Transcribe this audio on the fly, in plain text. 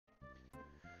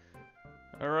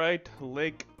Alright,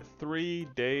 Lake 3,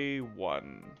 Day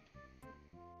 1.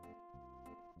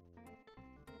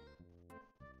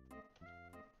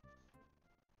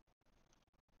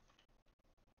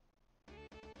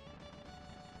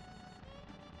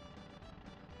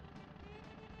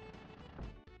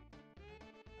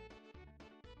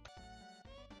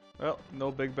 Well, no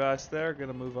big bass there,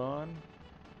 gonna move on.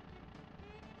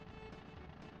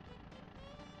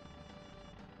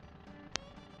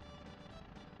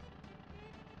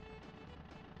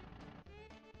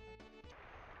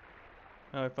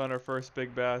 Now we found our first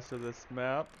big bass of this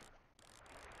map.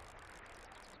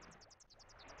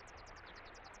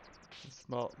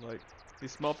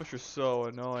 These small fish are so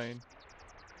annoying.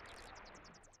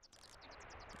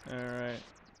 Alright.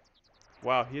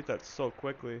 Wow, he hit that so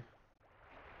quickly.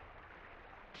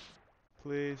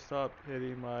 Please stop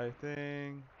hitting my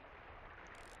thing.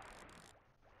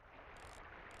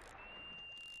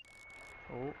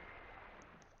 Oh.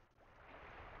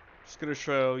 Just gonna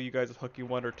show you guys hooking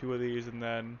one or two of these and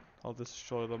then I'll just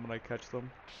show them when I catch them.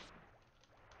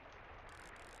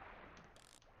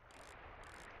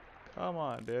 Come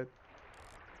on, dude.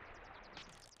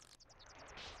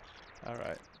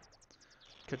 Alright.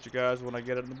 Catch you guys when I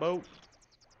get in the boat.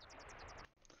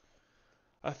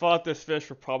 I fought this fish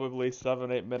for probably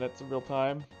 7-8 minutes in real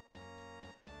time.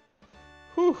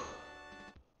 Whew.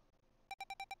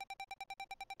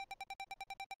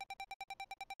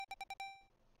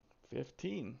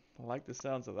 $15. I like the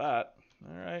sounds of that.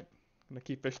 Alright. Gonna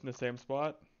keep fishing the same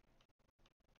spot.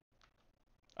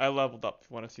 I leveled up if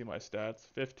you want to see my stats.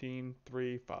 15,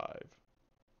 3, 5.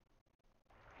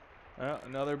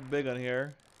 Another big one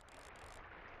here.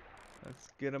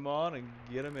 Let's get him on and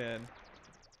get him in.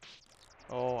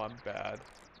 Oh, I'm bad.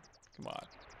 Come on.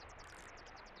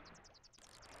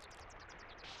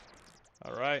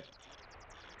 Alright.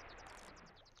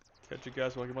 Catch you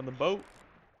guys while I'm on the boat.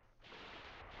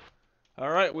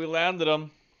 Alright, we landed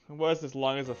him. It wasn't as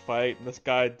long as a fight, and this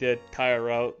guy did tire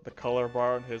out the color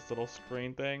bar on his little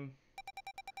screen thing.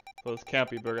 So this can't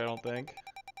be big, I don't think.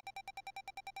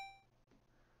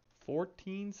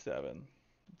 14-7.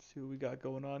 Let's see what we got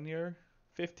going on here.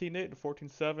 15-8 and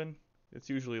 14-7. It's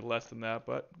usually less than that,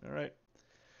 but alright.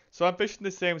 So I'm fishing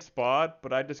the same spot,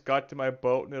 but I just got to my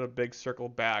boat and did a big circle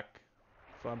back.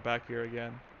 So I'm back here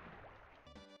again.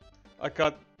 I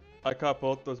caught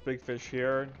both those big fish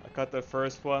here. I caught the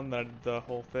first one, then I did the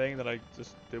whole thing, then I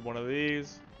just did one of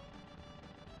these.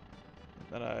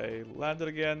 Then I landed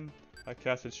again. I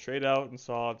cast it straight out and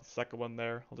saw the second one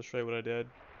there. I'll just show you what I did.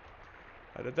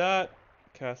 I did that,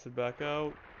 cast it back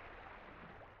out.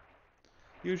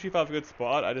 Usually if I have a good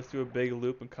spot, I just do a big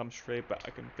loop and come straight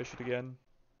back and fish it again.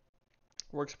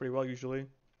 Works pretty well usually.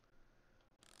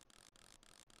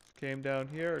 Came down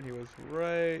here and he was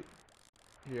right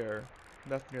here.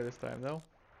 Nothing near this time though.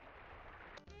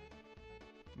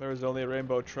 There was only a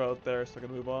rainbow trout there, so I'm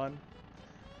gonna move on.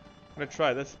 I'm gonna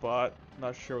try this spot.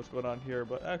 Not sure what's going on here,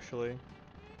 but actually,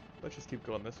 let's just keep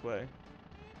going this way.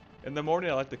 In the morning,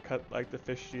 I like to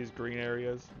fish these green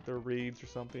areas, the reeds or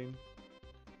something.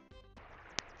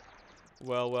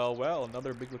 Well,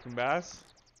 another big looking bass.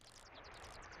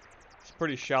 It's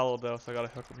pretty shallow though, so I gotta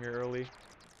hook him here early.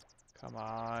 Come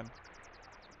on.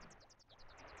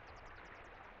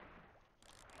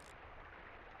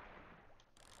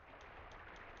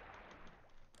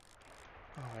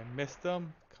 Oh, I missed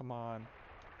him? Come on.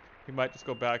 He might just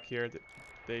go back here.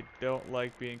 They don't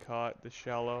like being caught this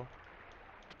shallow.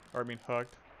 Or I mean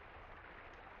hooked.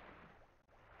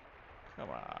 Come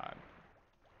on.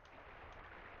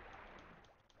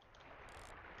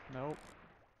 Nope.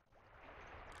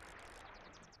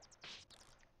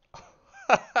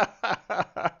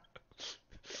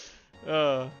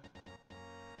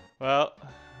 Well,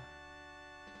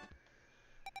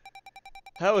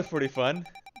 that was pretty fun.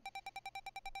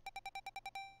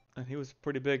 And he was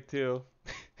pretty big too.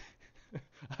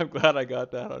 I'm glad I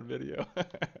got that on video.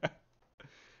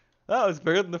 That was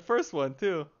bigger than the first one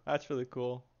too. That's really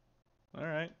cool.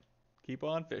 Alright, keep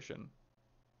on fishing.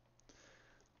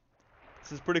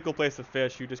 This is a pretty cool place to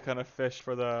fish. You just kind of fish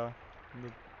for the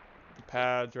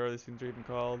pads, or these things are even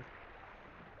called.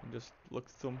 And just look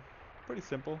at them. Pretty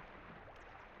simple.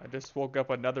 I just woke up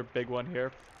another big one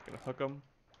here. Gonna hook them.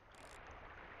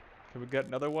 Can we get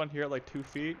another one here at like 2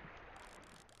 feet?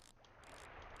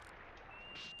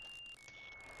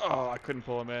 Oh, I couldn't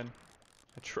pull him in.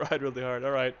 I tried really hard.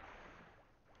 Alright.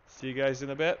 See you guys in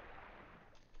a bit.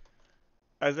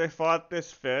 As I fought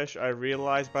this fish, I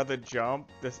realized by the jump,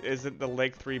 this isn't the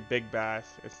Lake 3 big bass.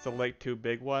 It's the Lake 2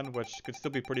 big one, which could still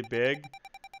be pretty big.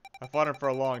 I fought him for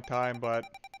a long time, but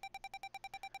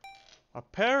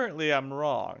apparently I'm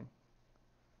wrong.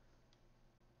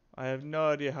 I have no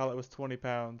idea how that was 20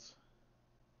 pounds.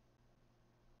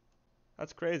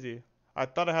 That's crazy. I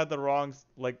thought I had the wrong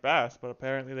like bass, but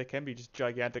apparently they can be just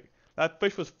gigantic. That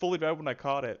fish was fully red when I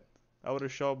caught it. I would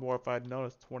have showed more if I had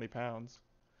noticed 20 pounds.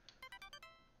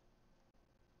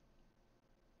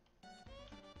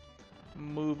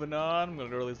 Moving on, I'm gonna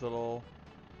throw these little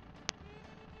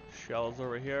shells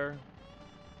over here.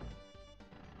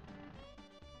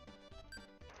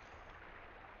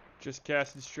 Just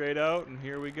casting straight out, and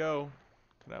here we go.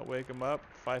 Can I wake him up?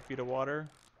 5 feet of water.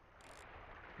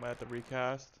 Might have to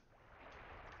recast.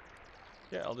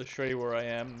 Yeah, I'll just show you where I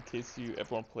am in case you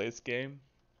ever want to play this game.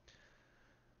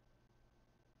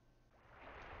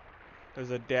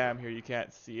 There's a dam here, you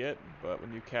can't see it, but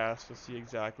when you cast, you'll see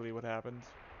exactly what happens.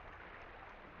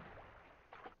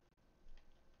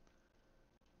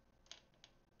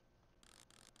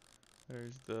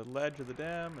 There's the ledge of the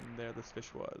dam, and there this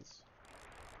fish was.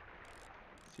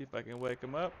 See if I can wake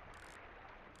him up.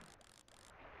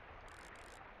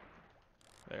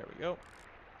 There we go.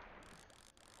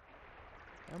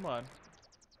 Come on.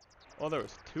 Oh, there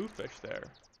was 2 fish there.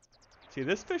 See,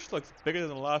 this fish looks bigger than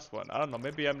the last one. I don't know,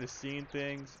 maybe I'm just seeing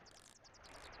things.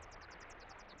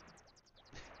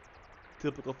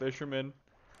 Typical fisherman.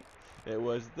 It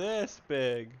was this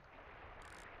big.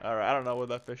 Alright, I don't know where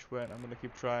that fish went. I'm gonna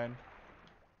keep trying.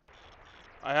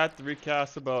 I had to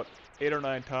recast about 8 or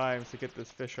 9 times to get this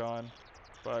fish on.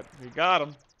 But we got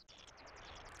him.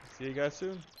 See you guys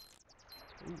soon.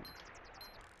 Ooh.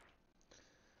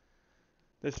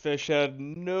 This fish had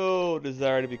no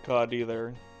desire to be caught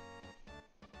either.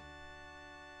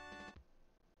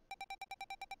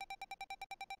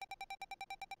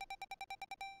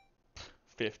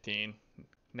 $15,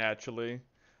 naturally.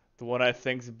 The one I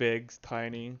think's big's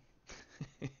tiny.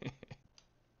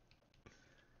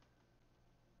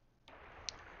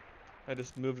 I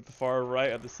just moved to the far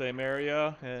right of the same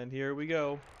area, and here we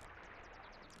go.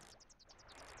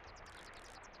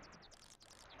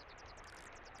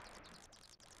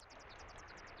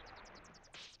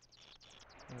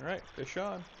 Alright, fish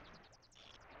on.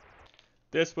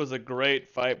 This was a great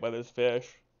fight by this fish.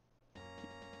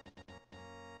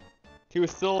 He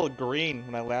was still green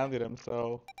when I landed him,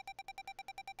 so...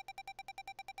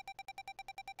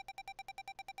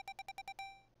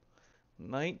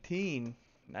 19.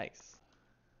 Nice.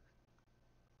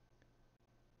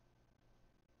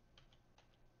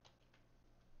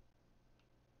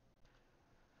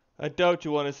 I doubt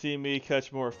you want to see me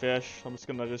catch more fish. I'm just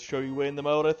gonna show you weighing them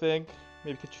out, I think.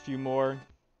 Maybe catch a few more.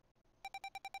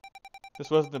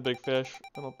 This wasn't a big fish,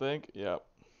 I don't think. Yep.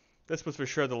 This was for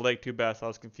sure the Lake 2 bass I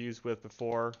was confused with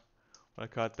before when I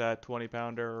caught that 20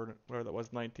 pounder or whatever that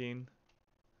was, 19.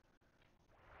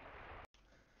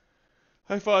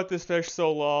 I fought this fish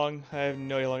so long, I have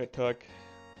no idea how long it took.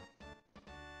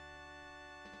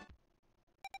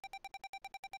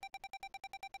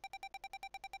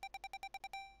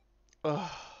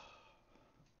 Ugh.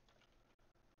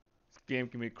 This game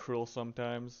can be cruel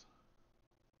sometimes.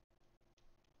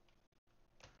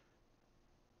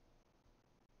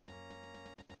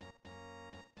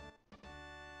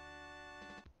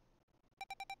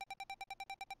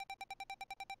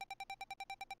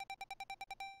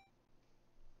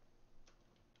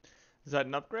 Is that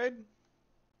an upgrade?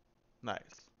 Nice.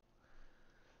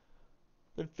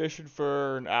 Been fishing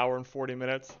for an hour and 40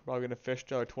 minutes. Probably gonna fish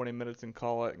till 20 minutes and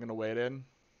call it. I'm gonna wait in.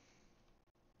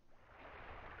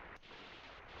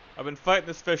 I've been fighting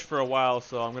this fish for a while,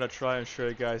 so I'm gonna try and show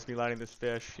you guys me landing this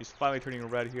fish. He's finally turning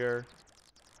red here.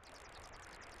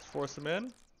 Let's force him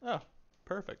in. Oh,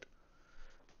 perfect.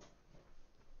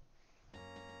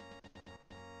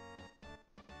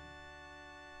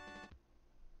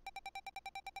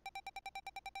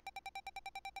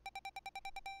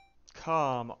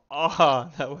 Come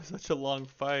on, that was such a long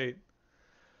fight.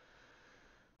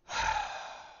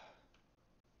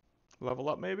 Level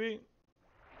up maybe?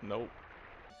 Nope.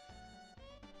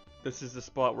 This is the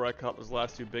spot where I caught those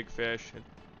last 2 big fish.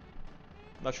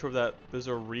 I'm not sure if that those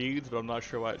are reeds, but I'm not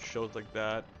sure why it shows like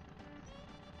that.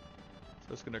 So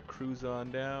just gonna cruise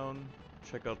on down,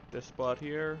 check out this spot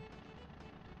here.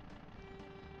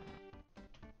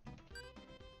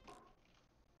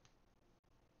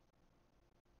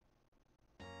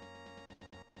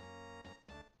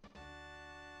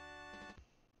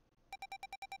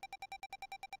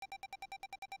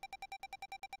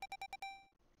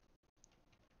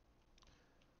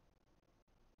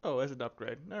 Oh, as an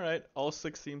upgrade. Alright, all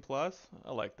 16 plus.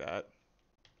 I like that.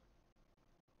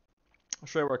 I'll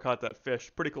show you where I caught that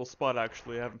fish. Pretty cool spot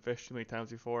actually. I haven't fished too many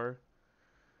times before.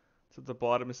 It's at the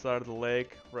bottom side of the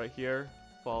lake, right here.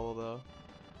 Follow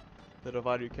the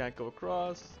divider you can't go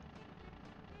across.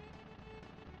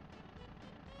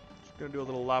 Gonna do a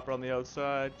little lap around the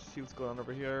outside, see what's going on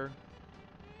over here.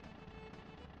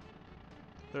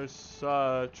 There's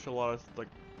such a lot of, like...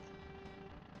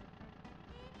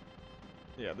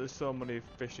 Yeah, there's so many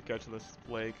fish to catch in this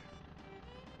lake.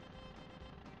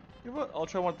 You know what? I'll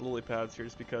try one of the lily pads here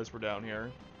just because we're down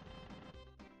here.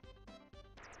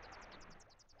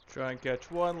 Try and catch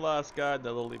one last guy in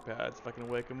the lily pads if I can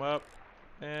wake him up.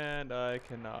 And I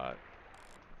cannot.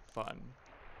 Fun.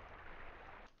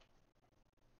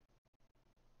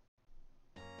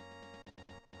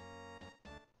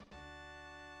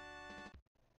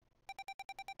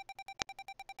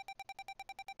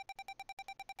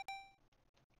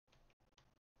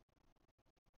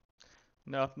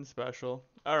 Nothing special.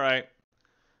 Alright.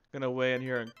 Gonna weigh in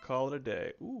here and call it a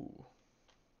day. Ooh.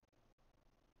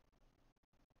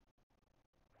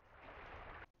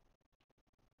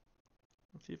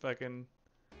 Let's see if I can...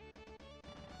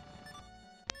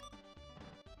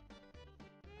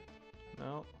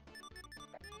 No.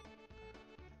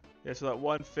 Yeah, so that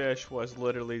one fish was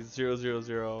literally 0, 0,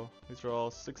 0. These are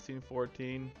all 16,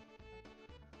 14.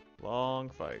 Long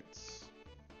fights.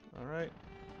 Alright.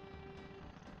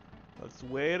 Let's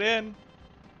weigh it in.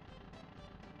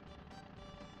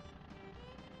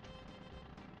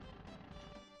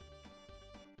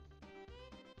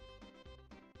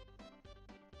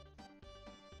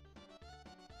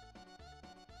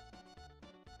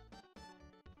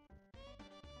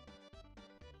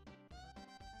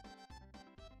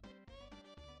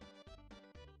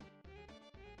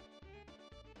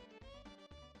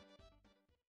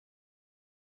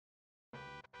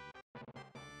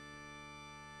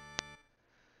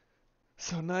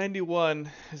 So 91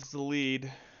 is the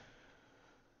lead.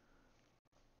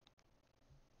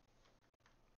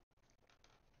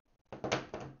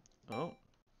 Oh.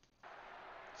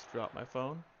 Just dropped my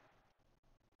phone.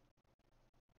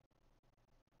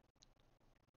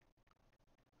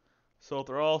 So if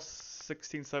they're all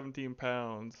 16, 17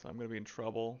 pounds, I'm going to be in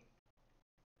trouble.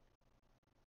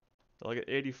 I'll get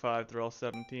 85, they're all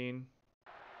 17.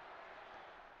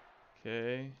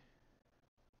 Okay.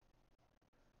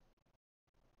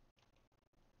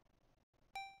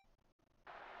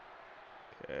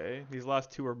 Okay, these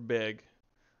last two are big.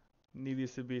 Need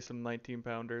these to be some 19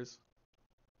 pounders.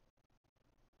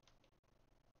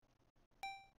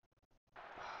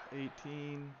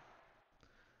 18.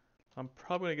 I'm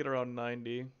probably gonna get around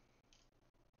 90.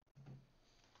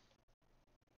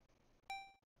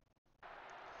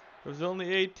 There's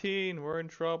only 18. We're in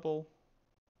trouble.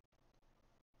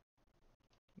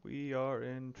 We are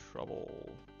in trouble.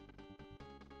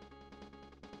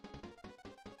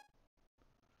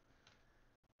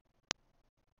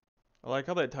 I like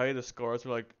how they tell you the scores.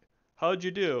 They're like, how'd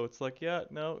you do? It's like, yeah,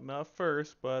 no, not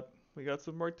first, but we got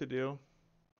some work to do.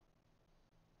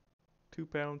 2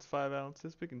 pounds, 5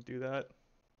 ounces. We can do that.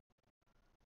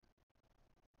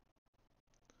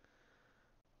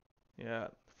 Yeah,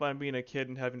 fun being a kid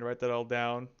and having to write that all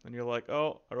down. And you're like,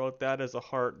 oh, I wrote that as a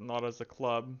heart, not as a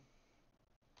club.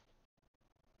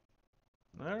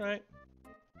 Alright.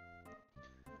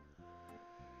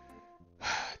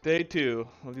 Day 2.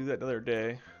 We'll do that another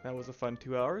day. That was a fun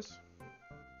 2 hours.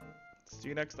 See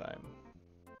you next time.